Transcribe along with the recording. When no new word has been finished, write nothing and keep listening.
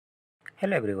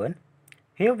Hello everyone,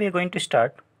 here we are going to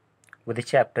start with the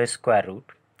chapter square root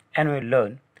and we will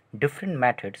learn different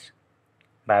methods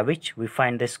by which we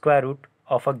find the square root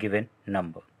of a given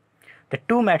number. The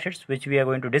two methods which we are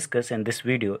going to discuss in this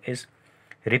video is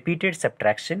repeated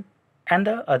subtraction and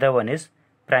the other one is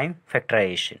prime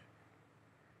factorization.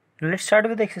 Let's start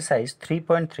with exercise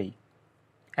 3.3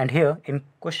 and here in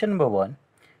question number 1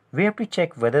 we have to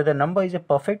check whether the number is a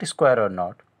perfect square or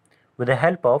not with the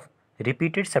help of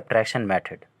repeated subtraction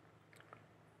method.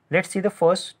 Let's see the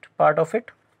first part of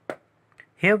it.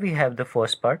 Here we have the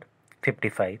first part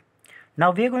 55.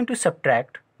 Now we are going to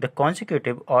subtract the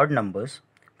consecutive odd numbers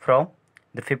from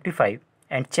the 55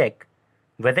 and check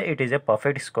whether it is a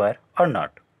perfect square or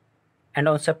not. And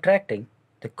on subtracting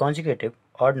the consecutive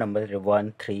odd numbers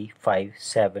 1, 3, 5,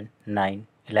 7, 9,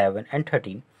 11 and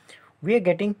 13, we are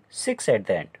getting 6 at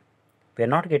the end. We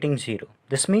are not getting 0.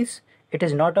 This means it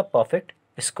is not a perfect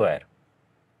square.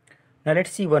 Now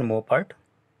let's see one more part.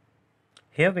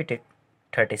 Here we take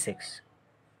 36.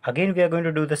 Again we are going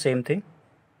to do the same thing.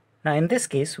 Now in this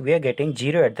case we are getting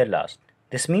 0 at the last.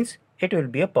 This means it will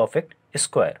be a perfect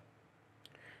square.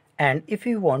 And if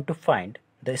we want to find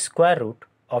the square root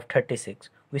of 36,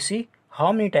 we see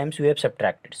how many times we have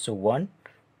subtracted. So 1,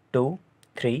 2,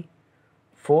 3,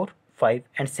 4, 5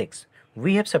 and 6.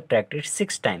 We have subtracted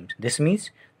 6 times. This means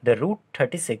the root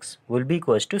 36 will be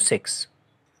equals to 6.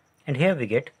 And here we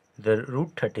get the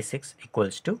root 36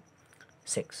 equals to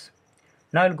 6.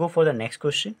 Now I'll go for the next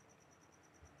question.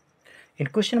 In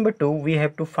question number 2, we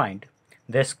have to find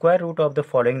the square root of the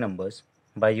following numbers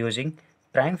by using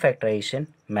prime factorization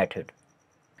method.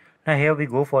 Now here we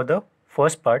go for the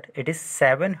first part. It is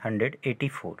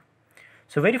 784.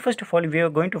 So very first of all we are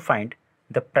going to find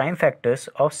the prime factors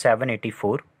of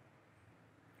 784.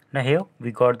 Now here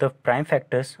we got the prime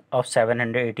factors of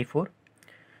 784.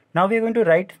 Now we are going to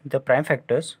write the prime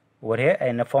factors over here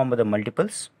in the form of the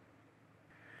multiples.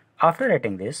 After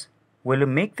writing this, we will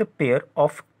make the pair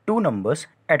of two numbers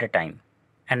at a time.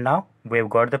 And now we have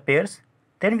got the pairs.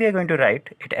 Then we are going to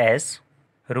write it as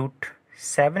root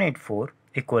 784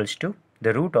 equals to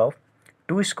the root of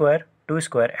 2 square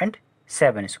and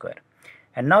 7 square.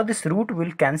 And now this root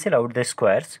will cancel out the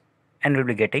squares and we will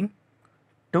be getting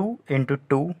 2 into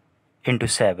 2 into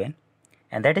 7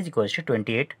 and that is equals to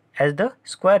 28 as the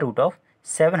square root of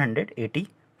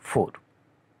 784.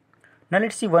 Now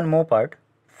let's see one more part,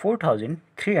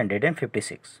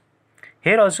 4356.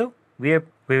 Here also we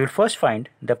will first find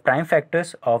the prime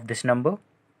factors of this number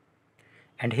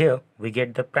and here we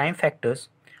get the prime factors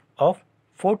of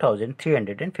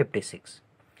 4356.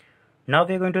 Now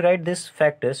we are going to write these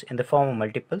factors in the form of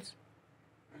multiples.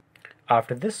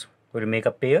 After this we will make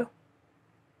a pair.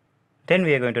 Then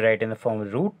we are going to write in the form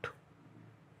of root.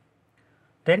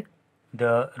 Then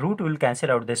the root will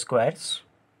cancel out the squares.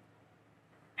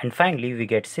 And finally we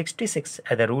get 66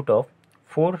 as the root of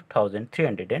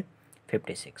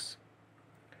 4356.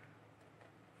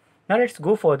 Now let's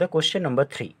go for the question number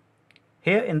 3.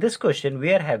 Here in this question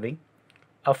we are having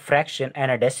a fraction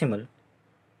and a decimal.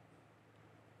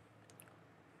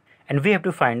 And we have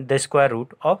to find the square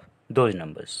root of those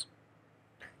numbers.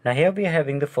 Now here we are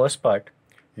having the first part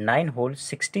 9 whole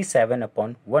 67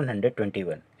 upon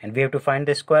 121 and we have to find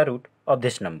the square root of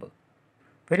this number.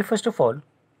 Very first of all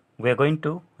we are going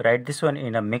to write this one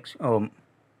in a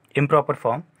improper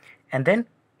form and then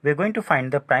we are going to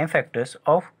find the prime factors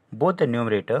of both the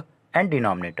numerator and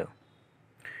denominator.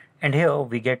 And here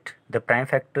we get the prime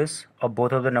factors of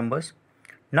both of the numbers.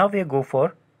 Now we go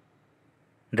for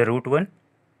the root one.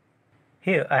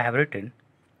 Here I have written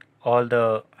all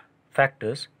the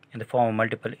factors in the form of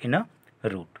multiple in a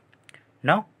root.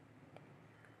 Now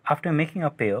after making a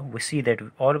pair we see that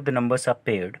all of the numbers are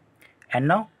paired and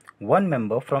now one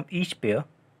member from each pair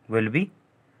will be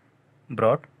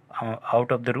brought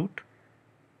out of the root.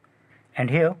 And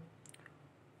here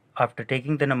after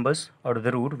taking the numbers out of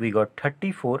the root we got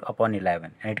 34 upon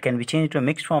 11 and it can be changed to a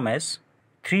mixed form as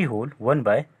 3 whole 1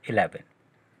 by 11.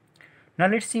 Now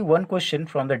let's see one question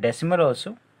from the decimal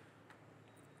also.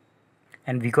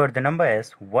 And we got the number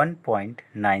as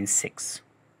 1.96.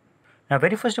 Now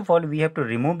very first of all we have to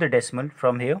remove the decimal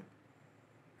from here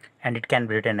and it can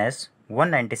be written as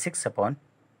 196 upon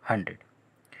 100.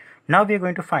 Now we are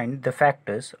going to find the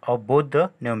factors of both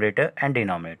the numerator and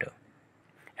denominator.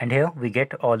 And here we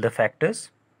get all the factors.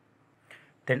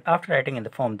 Then after writing in the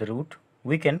form of the root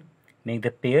we can make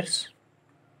the pairs.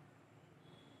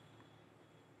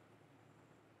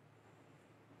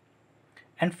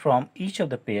 And from each of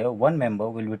the pair one member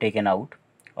will be taken out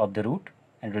of the root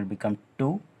and it will become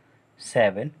 2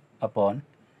 7 upon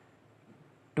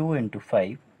 2 into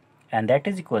 5 and that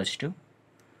is equals to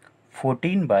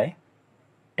 14 by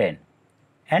 10,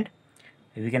 and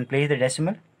if we can place the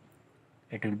decimal,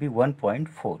 it will be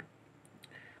 1.4.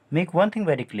 Make one thing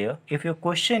very clear, if your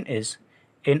question is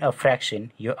in a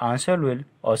fraction, your answer will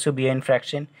also be in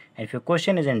fraction, and if your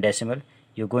question is in decimal,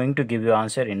 you're going to give your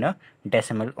answer in a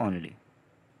decimal only.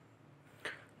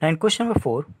 Now in question number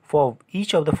 4, for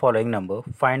each of the following number,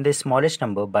 find the smallest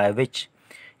number by which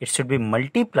it should be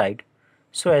multiplied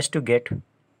so as to get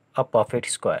a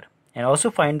perfect square, and also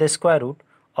find the square root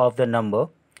of the number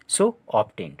so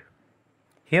obtained.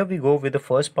 Here we go with the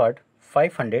first part,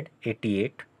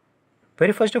 588.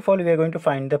 Very first of all, we are going to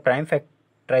find the prime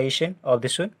factorization of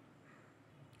this one.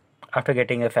 After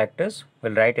getting the factors,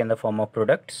 we'll write in the form of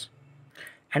products.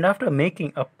 And after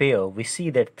making a pair, we see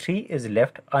that 3 is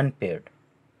left unpaired.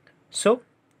 So,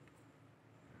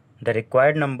 the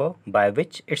required number by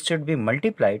which it should be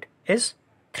multiplied is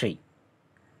 3.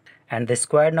 And the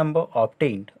square number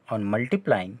obtained on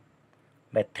multiplying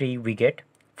by 3, we get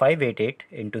 588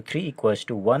 into 3 equals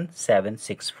to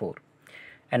 1764.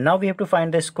 And now we have to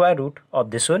find the square root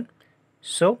of this one.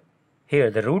 So here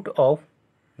the root of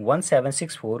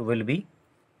 1764 will be,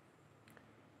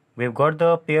 we've got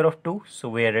the pair of 2, so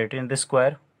we are written the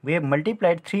square. We have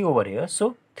multiplied 3 over here,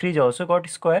 so 3 is also got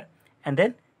square, and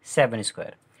then 7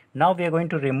 square. Now we are going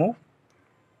to remove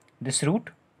this root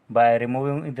by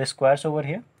removing the squares over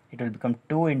here. It will become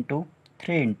 2 into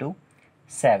 3 into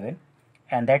 7,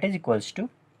 and that is equals to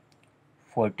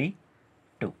 42.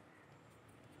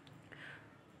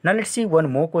 Now let's see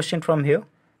one more question from here.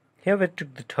 Here we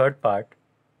took the third part,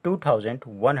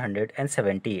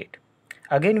 2178.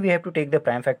 Again we have to take the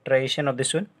prime factorization of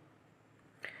this one,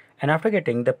 and after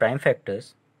getting the prime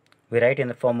factors, we write in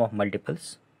the form of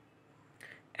multiples.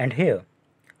 And here,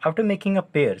 after making a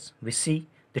pairs, we see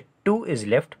the 2 is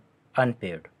left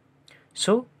unpaired.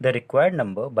 So the required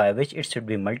number by which it should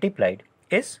be multiplied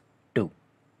is 2.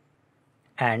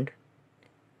 And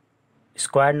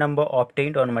square number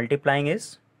obtained on multiplying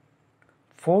is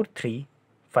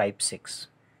 4356.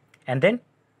 And then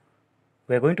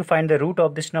we are going to find the root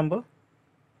of this number.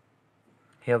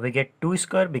 Here we get 2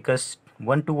 square because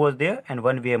 1 2 was there and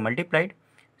 1 we have multiplied.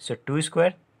 So 2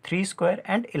 square, 3 square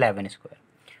and 11 square.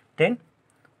 Then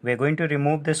we are going to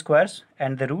remove the squares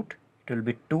and the root. It will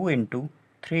be 2 into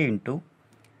 3 into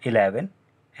 11,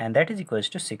 and that is equals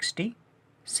to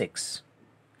 66.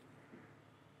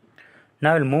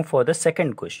 Now we'll move for the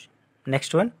second question.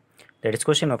 Next one, that is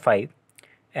question number 5.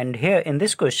 And here in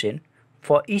this question,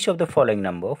 for each of the following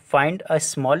number, find a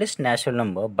smallest natural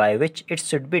number by which it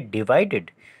should be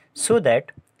divided so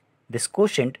that this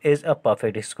quotient is a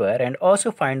perfect square, and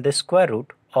also find the square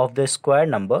root of the square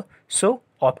number so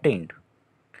obtained.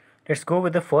 Let's go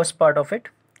with the first part of it.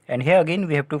 And here again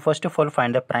we have to first of all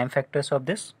find the prime factors of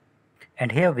this.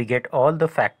 And here we get all the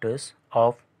factors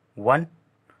of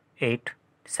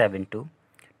 1872.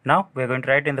 Now we are going to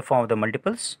write in the form of the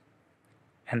multiples,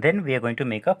 and then we are going to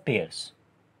make a pairs.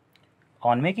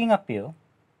 On making a pair,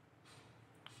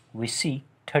 we see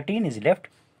 13 is left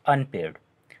unpaired.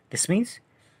 This means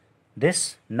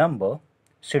this number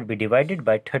should be divided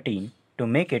by 13 to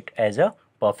make it as a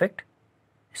perfect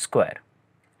square.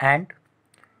 And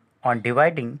on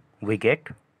dividing, we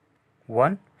get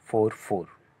 144.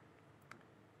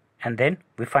 And then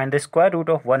we find the square root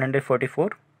of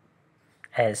 144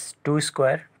 as 2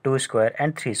 square, 2 square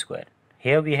and 3 square.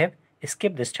 Here we have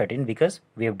skipped this 13 because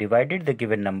we have divided the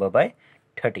given number by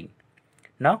 13.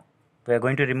 Now we are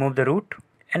going to remove the root,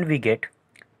 and we get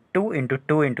 2 into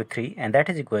 2 into 3, and that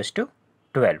is equals to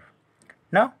 12.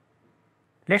 Now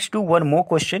let's do one more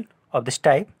question of this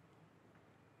type,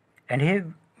 and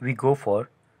here we go for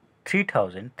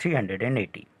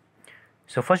 3380.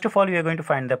 So first of all we are going to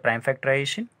find the prime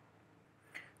factorization.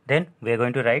 Then we are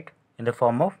going to write in the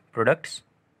form of products,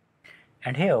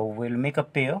 and here we will make a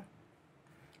pair,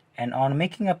 and on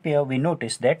making a pair we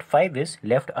notice that 5 is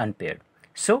left unpaired.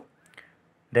 So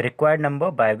the required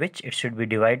number by which it should be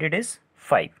divided is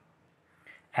 5,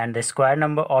 and the square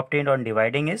number obtained on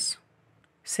dividing is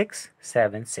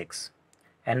 676.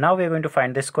 And now we are going to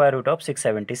find the square root of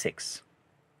 676,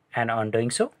 and on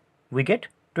doing so we get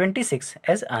 26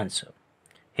 as answer.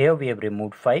 Here we have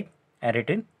removed 5 and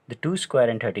written the 2 square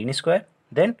and 13 square.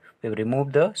 Then we have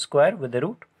removed the square with the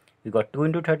root. We got 2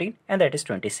 into 13, and that is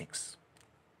 26.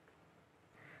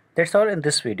 That's all in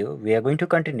this video. We are going to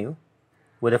continue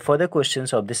with the further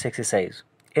questions of this exercise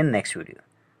in next video.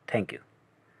 Thank you.